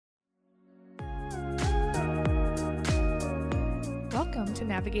Welcome to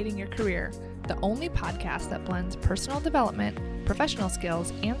Navigating Your Career, the only podcast that blends personal development, professional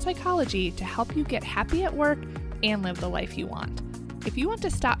skills, and psychology to help you get happy at work and live the life you want. If you want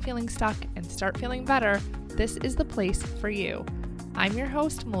to stop feeling stuck and start feeling better, this is the place for you. I'm your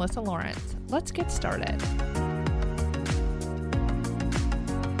host, Melissa Lawrence. Let's get started.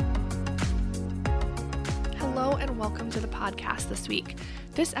 Hello and welcome to the podcast this week.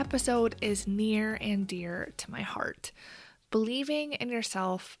 This episode is near and dear to my heart. Believing in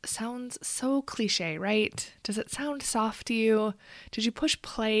yourself sounds so cliche, right? Does it sound soft to you? Did you push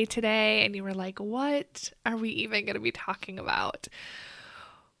play today and you were like, what are we even going to be talking about?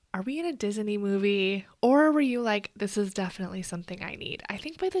 Are we in a Disney movie? Or were you like, this is definitely something I need? I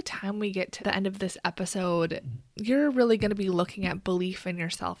think by the time we get to the end of this episode, you're really going to be looking at belief in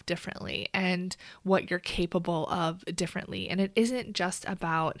yourself differently and what you're capable of differently. And it isn't just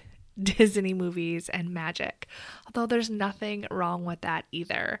about Disney movies and magic, although there's nothing wrong with that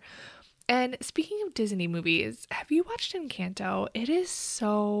either. And speaking of Disney movies, have you watched Encanto? It is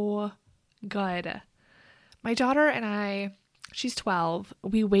so good. My daughter and I, she's 12,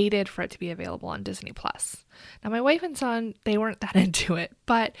 we waited for it to be available on Disney Plus. Now my wife and son, they weren't that into it,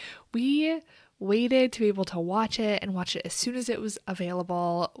 but we waited to be able to watch it and watch it as soon as it was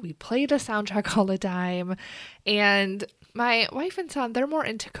available. We played the soundtrack all the time, and my wife and son, they're more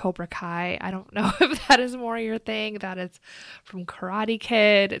into Cobra Kai. I don't know if that is more your thing. That is from Karate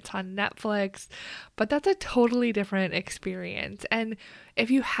Kid. It's on Netflix, but that's a totally different experience. And if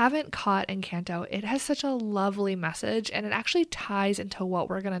you haven't caught Encanto, it has such a lovely message, and it actually ties into what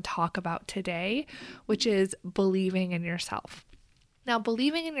we're going to talk about today, which is believing in yourself. Now,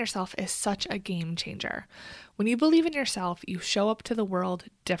 believing in yourself is such a game changer. When you believe in yourself, you show up to the world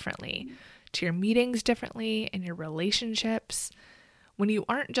differently, to your meetings differently, in your relationships. When you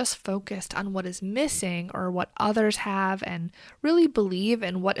aren't just focused on what is missing or what others have and really believe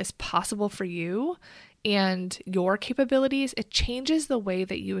in what is possible for you and your capabilities, it changes the way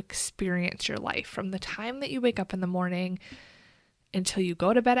that you experience your life from the time that you wake up in the morning until you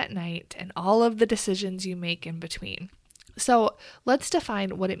go to bed at night and all of the decisions you make in between. So let's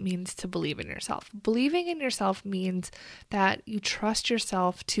define what it means to believe in yourself. Believing in yourself means that you trust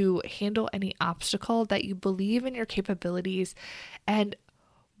yourself to handle any obstacle, that you believe in your capabilities, and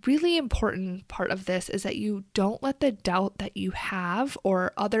really important part of this is that you don't let the doubt that you have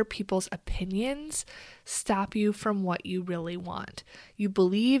or other people's opinions stop you from what you really want. You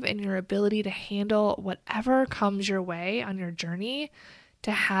believe in your ability to handle whatever comes your way on your journey to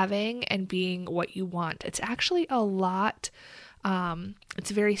having and being what you want. It's actually a lot,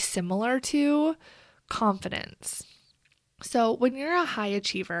 it's very similar to confidence. So when you're a high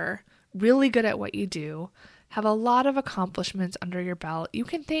achiever, really good at what you do, have a lot of accomplishments under your belt, you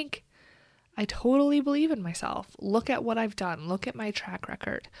can think, I totally believe in myself. Look at what I've done. Look at my track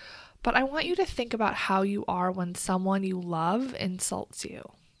record. But I want you to think about how you are when someone you love insults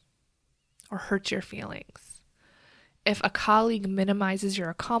you or hurts your feelings. If a colleague minimizes your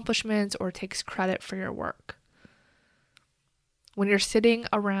accomplishments or takes credit for your work. When you're sitting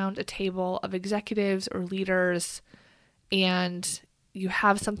around a table of executives or leaders and you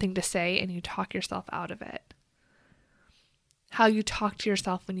have something to say and you talk yourself out of it. How you talk to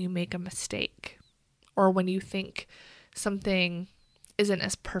yourself when you make a mistake or when you think something isn't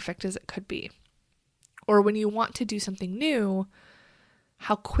as perfect as it could be. Or when you want to do something new,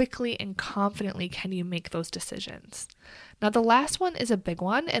 how quickly and confidently can you make those decisions? Now, the last one is a big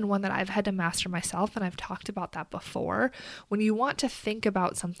one and one that I've had to master myself, and I've talked about that before. When you want to think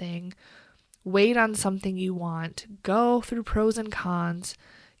about something, wait on something you want, go through pros and cons,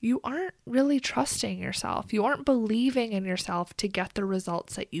 you aren't really trusting yourself. You aren't believing in yourself to get the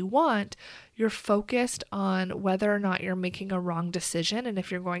results that you want. You're focused on whether or not you're making a wrong decision and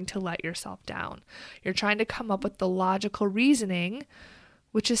if you're going to let yourself down. You're trying to come up with the logical reasoning,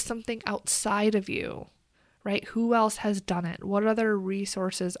 which is something outside of you, right? Who else has done it? What other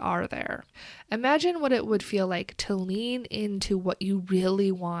resources are there? Imagine what it would feel like to lean into what you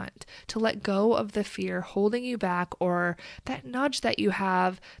really want, to let go of the fear holding you back or that nudge that you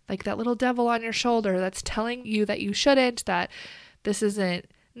have, like that little devil on your shoulder that's telling you that you shouldn't, that this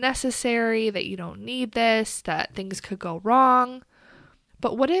isn't necessary, that you don't need this, that things could go wrong.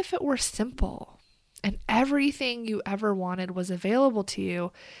 But what if it were simple? And everything you ever wanted was available to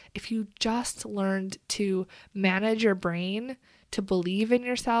you if you just learned to manage your brain, to believe in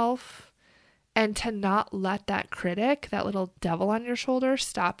yourself, and to not let that critic, that little devil on your shoulder,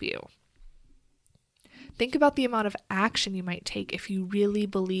 stop you. Think about the amount of action you might take if you really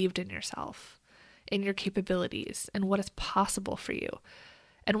believed in yourself, in your capabilities, and what is possible for you,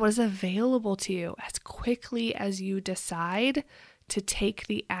 and what is available to you as quickly as you decide to take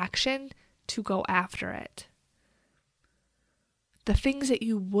the action to go after it. The things that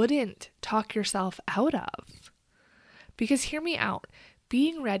you wouldn't talk yourself out of. Because hear me out,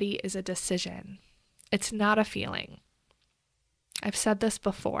 being ready is a decision. It's not a feeling. I've said this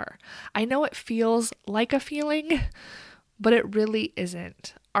before. I know it feels like a feeling, but it really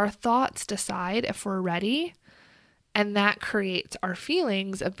isn't. Our thoughts decide if we're ready, and that creates our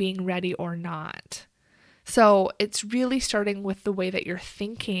feelings of being ready or not. So it's really starting with the way that you're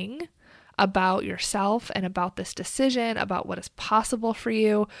thinking about yourself and about this decision, about what is possible for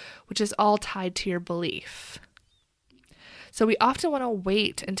you, which is all tied to your belief. So we often want to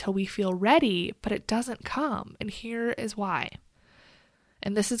wait until we feel ready, but it doesn't come. And here is why.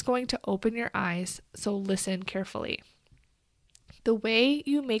 And this is going to open your eyes, so listen carefully. The way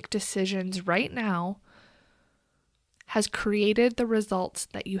you make decisions right now has created the results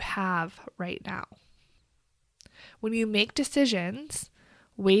that you have right now. When you make decisions,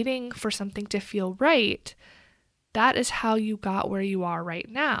 waiting for something to feel right, that is how you got where you are right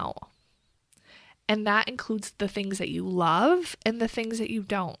now. And that includes the things that you love and the things that you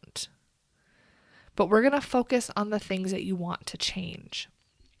don't. But we're going to focus on the things that you want to change.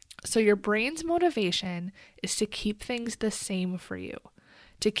 So your brain's motivation is to keep things the same for you,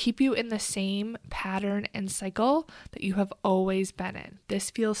 to keep you in the same pattern and cycle that you have always been in.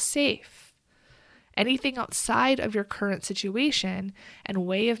 This feels safe. Anything outside of your current situation and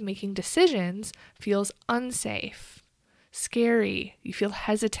way of making decisions feels unsafe, scary, you feel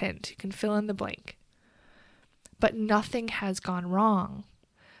hesitant, you can fill in the blank. But nothing has gone wrong.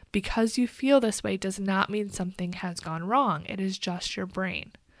 Because you feel this way does not mean something has gone wrong. It is just your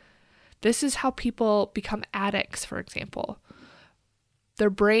brain. This is how people become addicts, for example. Their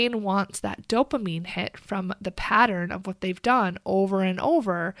brain wants that dopamine hit from the pattern of what they've done over and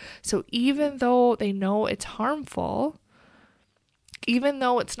over. So even though they know it's harmful, even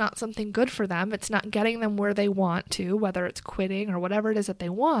though it's not something good for them, it's not getting them where they want to, whether it's quitting or whatever it is that they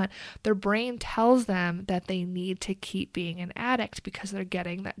want, their brain tells them that they need to keep being an addict because they're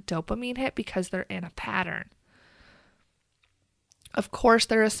getting that dopamine hit because they're in a pattern. Of course,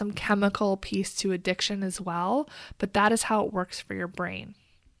 there is some chemical piece to addiction as well, but that is how it works for your brain.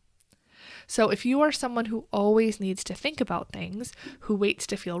 So if you are someone who always needs to think about things, who waits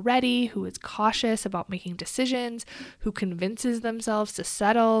to feel ready, who is cautious about making decisions, who convinces themselves to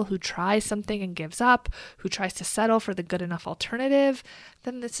settle, who tries something and gives up, who tries to settle for the good enough alternative,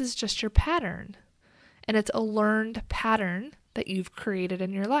 then this is just your pattern. And it's a learned pattern that you've created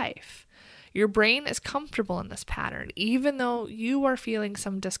in your life. Your brain is comfortable in this pattern. Even though you are feeling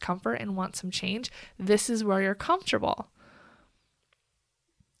some discomfort and want some change, this is where you're comfortable.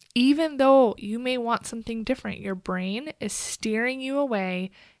 Even though you may want something different, your brain is steering you away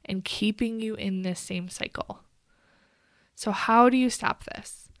and keeping you in this same cycle. So how do you stop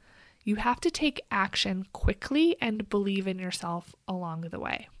this? You have to take action quickly and believe in yourself along the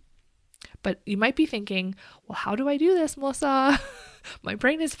way. But you might be thinking, well, how do I do this, Melissa? My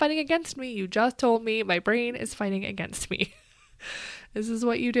brain is fighting against me. You just told me my brain is fighting against me. This is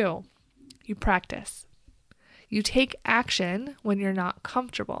what you do. You practice. You take action when you're not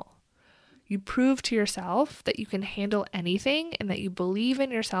comfortable. You prove to yourself that you can handle anything and that you believe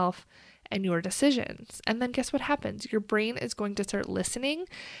in yourself and your decisions. And then guess what happens? Your brain is going to start listening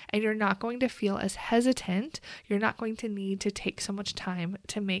and you're not going to feel as hesitant. You're not going to need to take so much time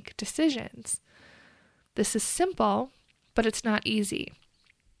to make decisions. This is simple, but it's not easy.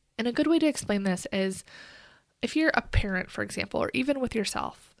 And a good way to explain this is if you're a parent, for example, or even with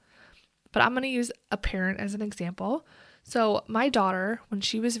yourself. But I'm going to use a parent as an example. So my daughter, when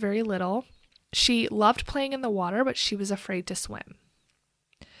she was very little, she loved playing in the water, but she was afraid to swim.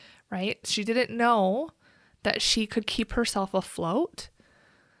 Right? She didn't know that she could keep herself afloat.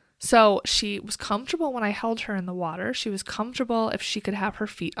 So she was comfortable when I held her in the water. She was comfortable if she could have her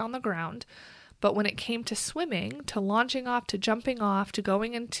feet on the ground. But when it came to swimming, to launching off, to jumping off, to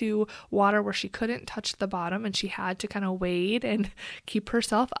going into water where she couldn't touch the bottom and she had to kind of wade and keep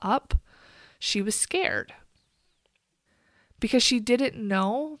herself up, she was scared because she didn't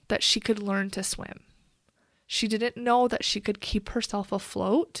know that she could learn to swim. She didn't know that she could keep herself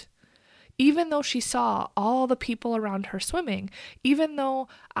afloat, even though she saw all the people around her swimming, even though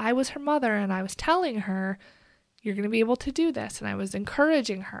I was her mother and I was telling her, you're going to be able to do this. And I was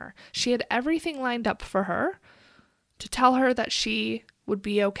encouraging her. She had everything lined up for her to tell her that she would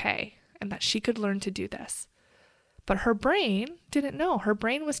be okay and that she could learn to do this. But her brain didn't know. Her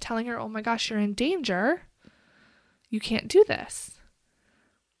brain was telling her, oh my gosh, you're in danger. You can't do this.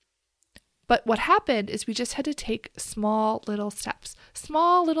 But what happened is we just had to take small little steps,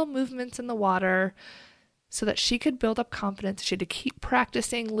 small little movements in the water, so that she could build up confidence. She had to keep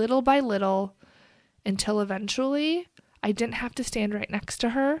practicing little by little until eventually I didn't have to stand right next to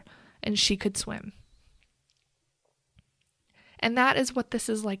her and she could swim. And that is what this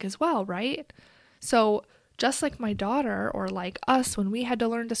is like as well, right? So just like my daughter, or like us when we had to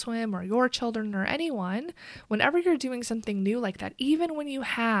learn to swim, or your children, or anyone, whenever you're doing something new like that, even when you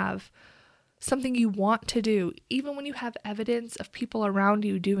have something you want to do, even when you have evidence of people around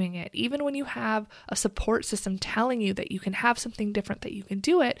you doing it, even when you have a support system telling you that you can have something different, that you can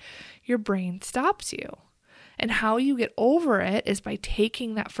do it, your brain stops you. And how you get over it is by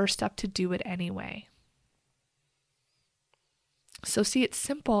taking that first step to do it anyway. So see, it's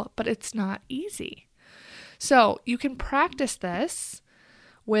simple, but it's not easy. So you can practice this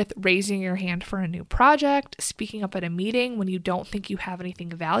with raising your hand for a new project, speaking up at a meeting when you don't think you have anything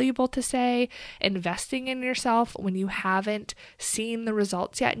valuable to say, investing in yourself when you haven't seen the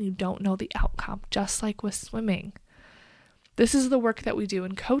results yet and you don't know the outcome, just like with swimming. This is the work that we do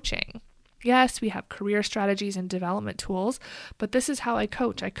in coaching. Yes, we have career strategies and development tools, but this is how I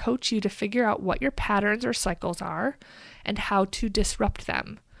coach. I coach you to figure out what your patterns or cycles are and how to disrupt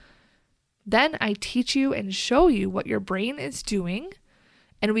them. Then I teach you and show you what your brain is doing,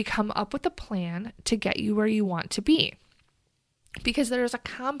 and we come up with a plan to get you where you want to be. Because there's a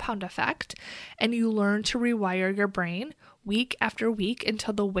compound effect, and you learn to rewire your brain week after week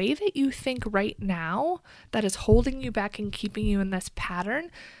until the way that you think right now that is holding you back and keeping you in this pattern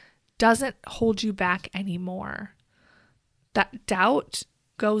doesn't hold you back anymore. That doubt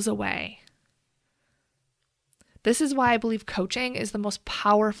goes away. This is why I believe coaching is the most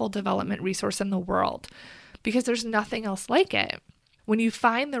powerful development resource in the world, because there's nothing else like it. When you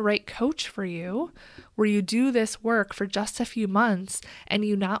find the right coach for you, where you do this work for just a few months and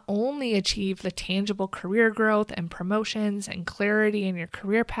you not only achieve the tangible career growth and promotions and clarity in your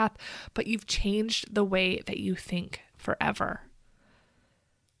career path, but you've changed the way that you think forever.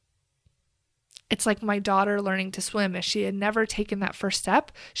 It's like my daughter learning to swim. If she had never taken that first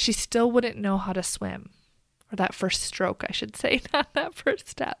step, she still wouldn't know how to swim. Or that first stroke, I should say, not that first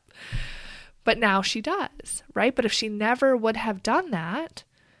step. But now she does, right? But if she never would have done that,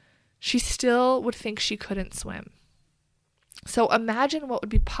 she still would think she couldn't swim. So imagine what would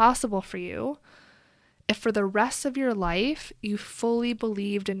be possible for you if for the rest of your life you fully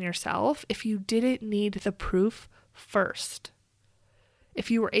believed in yourself, if you didn't need the proof first.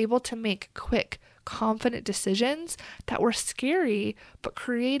 If you were able to make quick, confident decisions that were scary but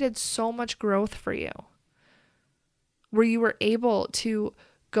created so much growth for you. Where you were able to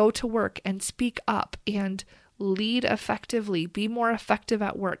go to work and speak up and lead effectively, be more effective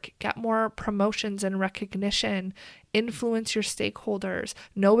at work, get more promotions and recognition, influence your stakeholders,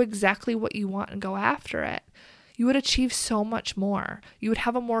 know exactly what you want and go after it. You would achieve so much more. You would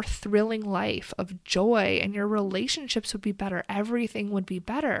have a more thrilling life of joy, and your relationships would be better. Everything would be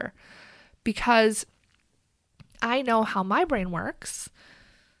better, because I know how my brain works.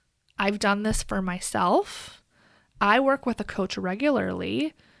 I've done this for myself. I work with a coach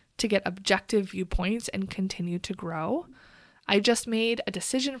regularly to get objective viewpoints and continue to grow. I just made a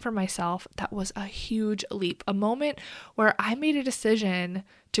decision for myself that was a huge leap, a moment where I made a decision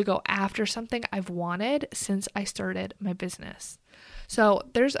to go after something I've wanted since I started my business. So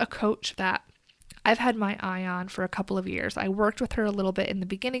there's a coach that I've had my eye on for a couple of years. I worked with her a little bit in the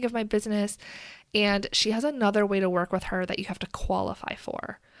beginning of my business, and she has another way to work with her that you have to qualify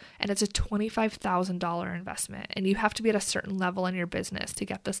for. And it's a $25,000 investment, and you have to be at a certain level in your business to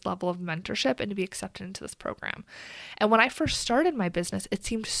get this level of mentorship and to be accepted into this program. And when I first started my business, it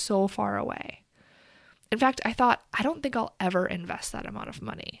seemed so far away. In fact, I thought, I don't think I'll ever invest that amount of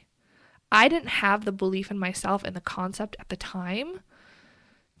money. I didn't have the belief in myself and the concept at the time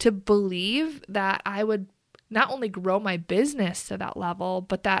to believe that I would not only grow my business to that level,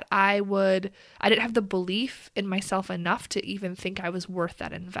 but that I didn't have the belief in myself enough to even think I was worth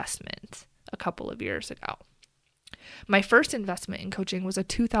that investment a couple of years ago. My first investment in coaching was a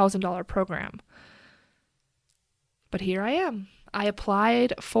 $2,000 program. But here I am. I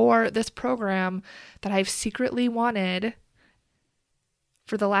applied for this program that I've secretly wanted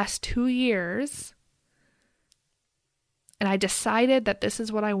for the last 2 years. And I decided that this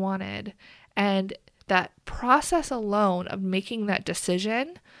is what I wanted. And that process alone of making that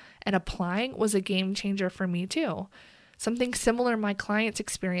decision and applying was a game changer for me too. Something similar my clients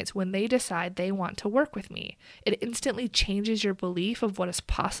experience when they decide they want to work with me. It instantly changes your belief of what is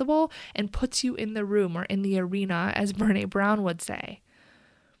possible and puts you in the room or in the arena, as Brené Brown would say.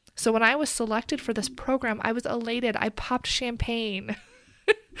 So when I was selected for this program, I was elated. I popped champagne.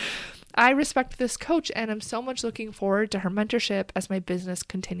 I respect this coach, and I'm so much looking forward to her mentorship as my business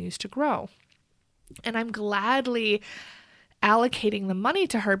continues to grow. And I'm gladly allocating the money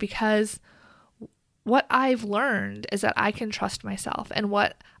to her because what I've learned is that I can trust myself. And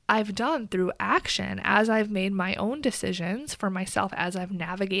what I've done through action as I've made my own decisions for myself, as I've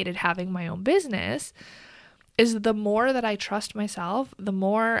navigated having my own business, is the more that I trust myself, the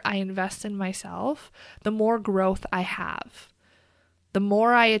more I invest in myself, the more growth I have, the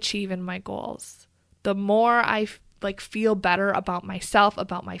more I achieve in my goals, the more I feel better about myself,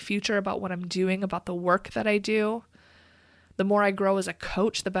 about my future, about what I'm doing, about the work that I do. The more I grow as a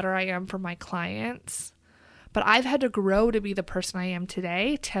coach, the better I am for my clients. But I've had to grow to be the person I am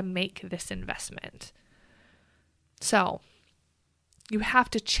today to make this investment. So you have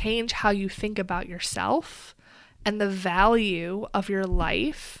to change how you think about yourself and the value of your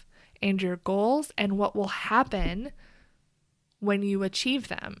life and your goals and what will happen when you achieve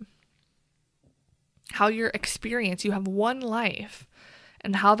them. How your experience, you have one life,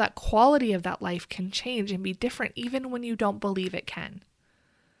 and how that quality of that life can change and be different even when you don't believe it can.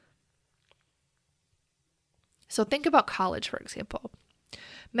 So think about college, for example.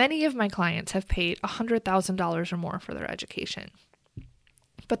 Many of my clients have paid $100,000 or more for their education.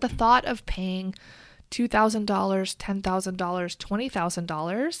 But the thought of paying $2,000, $10,000,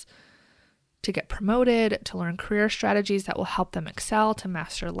 $20,000 to get promoted, to learn career strategies that will help them excel, to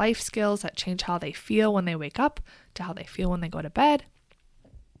master life skills that change how they feel when they wake up, to how they feel when they go to bed,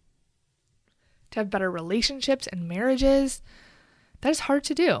 to have better relationships and marriages, that is hard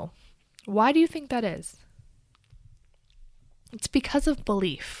to do. Why do you think that is? It's because of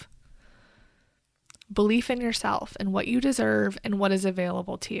belief. Belief in yourself and what you deserve and what is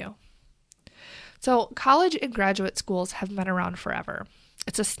available to you. So college and graduate schools have been around forever.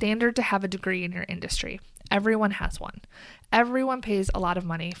 It's a standard to have a degree in your industry. Everyone has one. Everyone pays a lot of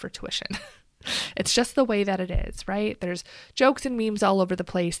money for tuition. It's just the way that it is, right? There's jokes and memes all over the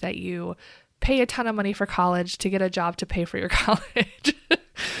place that you pay a ton of money for college to get a job to pay for your college.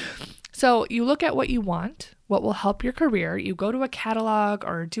 So you look at what you want, what will help your career. You go to a catalog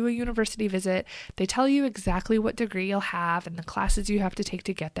or do a university visit. They tell you exactly what degree you'll have and the classes you have to take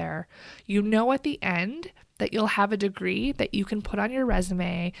to get there. You know at the end that you'll have a degree that you can put on your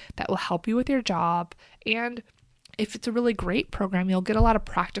resume that will help you with your job. And if it's a really great program, you'll get a lot of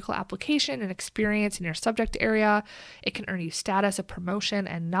practical application and experience in your subject area. It can earn you status, a promotion,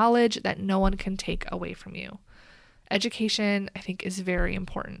 and knowledge that no one can take away from you. Education, I think, is very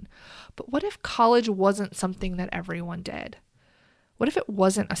important. But what if college wasn't something that everyone did? What if it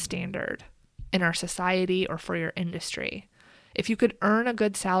wasn't a standard in our society or for your industry? If you could earn a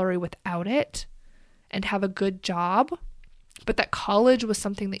good salary without it and have a good job, but that college was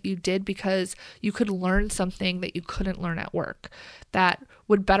something that you did because you could learn something that you couldn't learn at work, that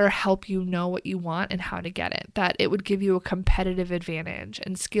would better help you know what you want and how to get it, that it would give you a competitive advantage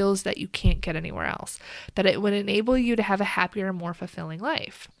and skills that you can't get anywhere else, that it would enable you to have a happier and more fulfilling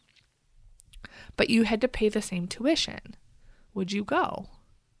life. But you had to pay the same tuition. Would you go?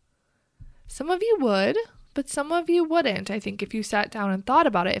 Some of you would, but some of you wouldn't. I think if you sat down and thought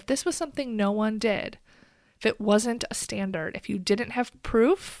about it, if this was something no one did, if it wasn't a standard, if you didn't have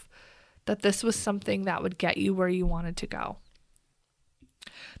proof that this was something that would get you where you wanted to go.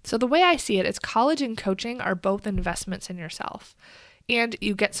 So the way I see it is college and coaching are both investments in yourself, and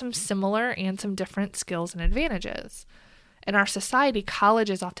you get some similar and some different skills and advantages. In our society,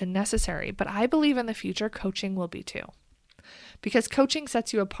 college is often necessary, but I believe in the future coaching will be too, because coaching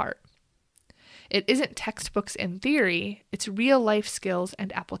sets you apart. It isn't textbooks in theory, it's real life skills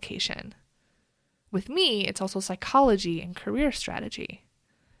and application. With me, it's also psychology and career strategy.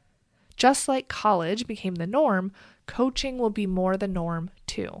 Just like college became the norm, coaching will be more the norm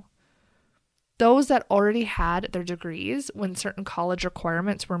too. Those that already had their degrees when certain college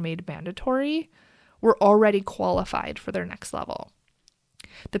requirements were made mandatory were already qualified for their next level.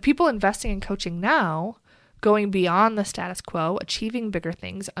 The people investing in coaching now, going beyond the status quo, achieving bigger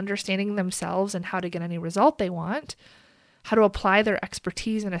things, understanding themselves and how to get any result they want, how to apply their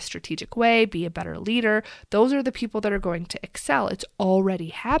expertise in a strategic way, be a better leader, those are the people that are going to excel. It's already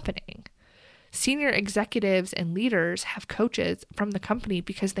happening. Senior executives and leaders have coaches from the company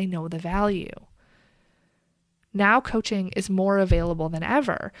because they know the value. Now coaching is more available than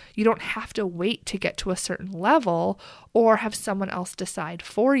ever. You don't have to wait to get to a certain level or have someone else decide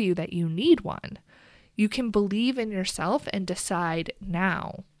for you that you need one. You can believe in yourself and decide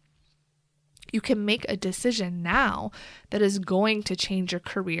now. You can make a decision now that is going to change your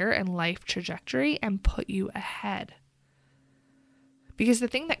career and life trajectory and put you ahead. Because the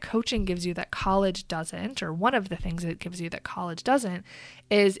thing that coaching gives you that college doesn't, or one of the things it gives you that college doesn't,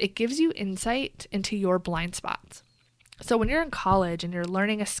 is it gives you insight into your blind spots. So when you're in college and you're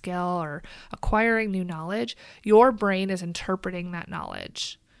learning a skill or acquiring new knowledge, your brain is interpreting that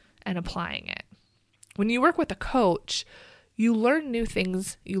knowledge and applying it. When you work with a coach, you learn new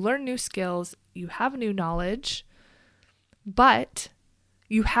things, you learn new skills, you have new knowledge, but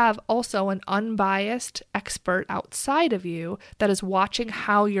you have also an unbiased expert outside of you that is watching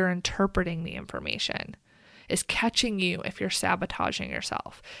how you're interpreting the information, is catching you if you're sabotaging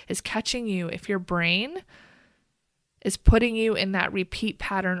yourself, is catching you if your brain is putting you in that repeat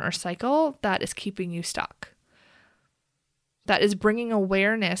pattern or cycle that is keeping you stuck. That is bringing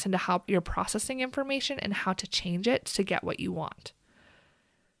awareness into how you're processing information and how to change it to get what you want.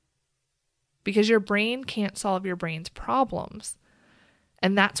 Because your brain can't solve your brain's problems.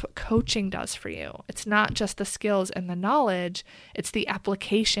 And that's what coaching does for you. It's not just the skills and the knowledge, it's the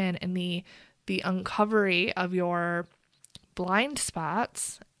application and the uncovery of your blind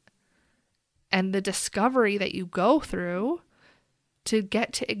spots and the discovery that you go through to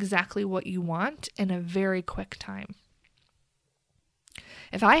get to exactly what you want in a very quick time.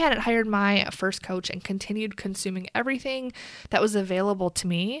 If I hadn't hired my first coach and continued consuming everything that was available to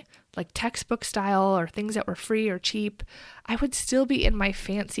me, like textbook style or things that were free or cheap, I would still be in my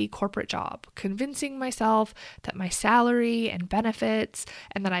fancy corporate job, convincing myself that my salary and benefits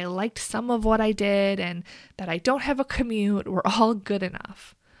and that I liked some of what I did and that I don't have a commute were all good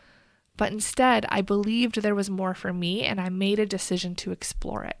enough. But instead, I believed there was more for me and I made a decision to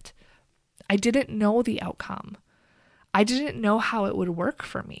explore it. I didn't know the outcome. I didn't know how it would work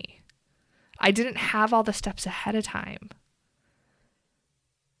for me. I didn't have all the steps ahead of time.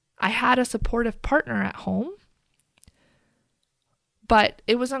 I had a supportive partner at home, but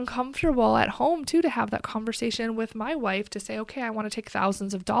it was uncomfortable at home too to have that conversation with my wife to say, okay, I want to take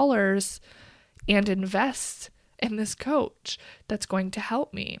thousands of dollars and invest in this coach that's going to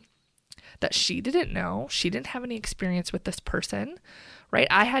help me. That she didn't know. She didn't have any experience with this person, right?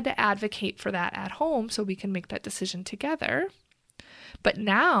 I had to advocate for that at home so we can make that decision together. But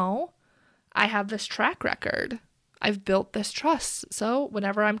now I have this track record. I've built this trust. So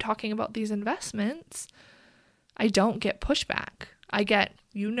whenever I'm talking about these investments, I don't get pushback. I get,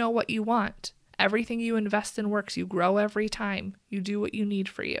 you know what you want. Everything you invest in works. You grow every time. You do what you need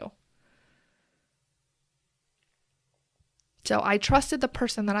for you. So I trusted the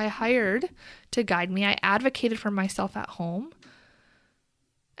person that I hired to guide me. I advocated for myself at home.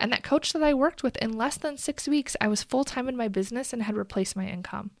 And that coach that I worked with, in less than 6 weeks, I was full-time in my business and had replaced my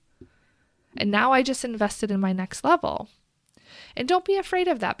income. And now I just invested in my next level. And don't be afraid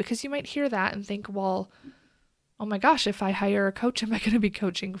of that, because you might hear that and think, well, oh my gosh, if I hire a coach, am I going to be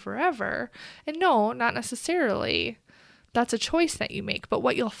coaching forever? And no, not necessarily. That's a choice that you make. But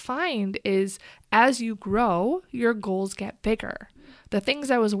what you'll find is as you grow, your goals get bigger. The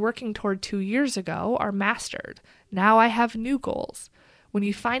things I was working toward 2 years ago are mastered. Now I have new goals. When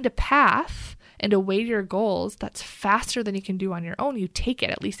you find a path and a way to your goals that's faster than you can do on your own, you take it.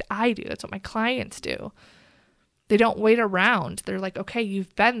 At least I do. That's what my clients do. They don't wait around. They're like, okay,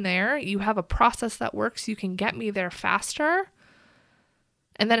 you've been there. You have a process that works. You can get me there faster.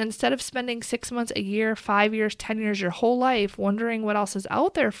 And then instead of spending 6 months, a year, 5 years, 10 years, your whole life wondering what else is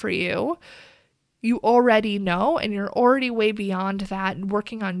out there for you, you already know, and you're already way beyond that and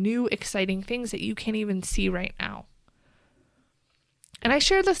working on new, exciting things that you can't even see right now. And I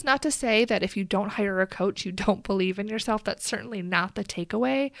share this not to say that if you don't hire a coach, you don't believe in yourself. That's certainly not the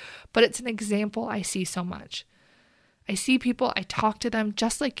takeaway, but it's an example I see so much. I see people, I talk to them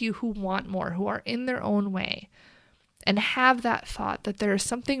just like you who want more, who are in their own way and have that thought that there is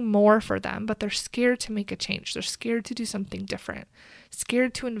something more for them, but they're scared to make a change. They're scared to do something different,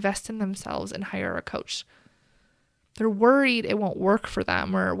 scared to invest in themselves and hire a coach. They're worried it won't work for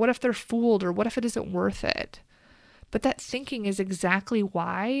them, or what if they're fooled, or what if it isn't worth it? But that thinking is exactly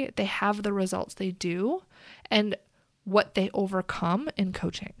why they have the results they do and what they overcome in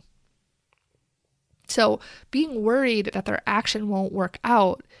coaching. So being worried that their action won't work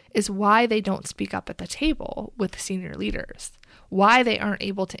out is why they don't speak up at the table with senior leaders, why they aren't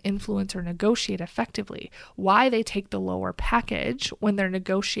able to influence or negotiate effectively, why they take the lower package when they're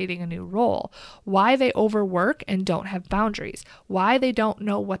negotiating a new role, why they overwork and don't have boundaries, why they don't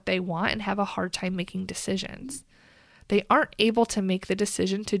know what they want and have a hard time making decisions. They aren't able to make the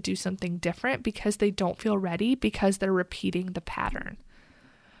decision to do something different because they don't feel ready, because they're repeating the pattern.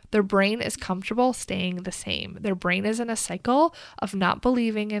 Their brain is comfortable staying the same. Their brain is in a cycle of not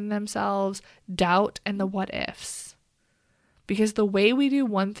believing in themselves, doubt, and the what ifs. Because the way we do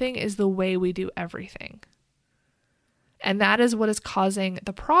one thing is the way we do everything. And that is what is causing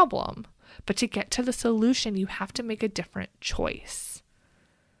the problem. But to get to the solution, you have to make a different choice.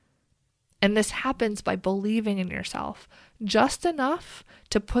 And this happens by believing in yourself just enough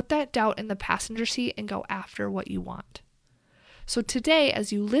to put that doubt in the passenger seat and go after what you want. So today,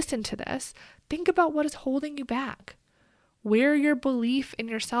 as you listen to this, think about what is holding you back, where your belief in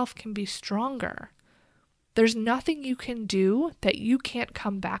yourself can be stronger. There's nothing you can do that you can't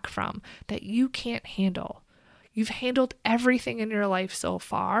come back from, that you can't handle. You've handled everything in your life so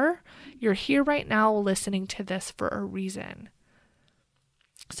far. You're here right now listening to this for a reason.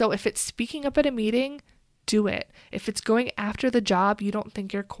 So if it's speaking up at a meeting, do it. If it's going after the job you don't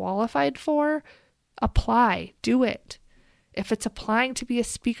think you're qualified for, apply, do it. If it's applying to be a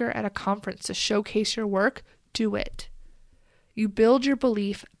speaker at a conference to showcase your work, do it. You build your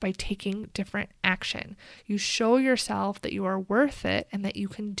belief by taking different action. You show yourself that you are worth it and that you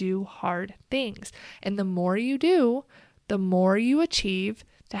can do hard things. And the more you do, the more you achieve,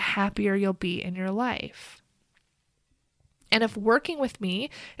 the happier you'll be in your life. And if working with me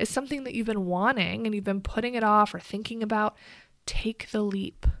is something that you've been wanting and you've been putting it off or thinking about, take the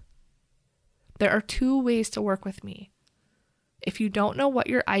leap. There are 2 ways to work with me. If you don't know what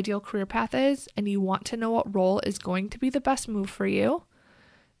your ideal career path is and you want to know what role is going to be the best move for you,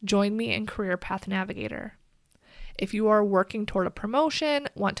 join me in Career Path Navigator. If you are working toward a promotion,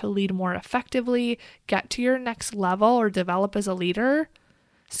 want to lead more effectively, get to your next level, or develop as a leader,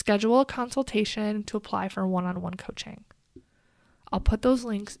 schedule a consultation to apply for one-on-one coaching. I'll put those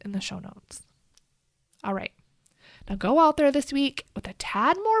links in the show notes. All right. Now go out there this week with a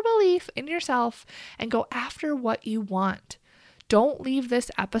tad more belief in yourself and go after what you want. Don't leave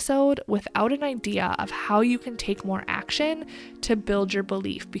this episode without an idea of how you can take more action to build your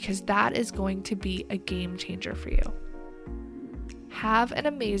belief, because that is going to be a game changer for you. Have an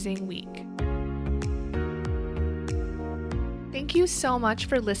amazing week. Thank you so much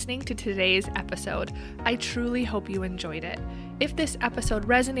for listening to today's episode. I truly hope you enjoyed it. If this episode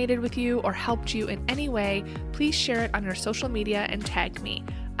resonated with you or helped you in any way, please share it on your social media and tag me.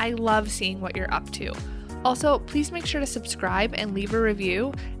 I love seeing what you're up to. Also, please make sure to subscribe and leave a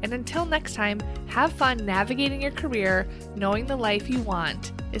review. And until next time, have fun navigating your career, knowing the life you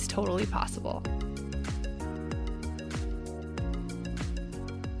want is totally possible.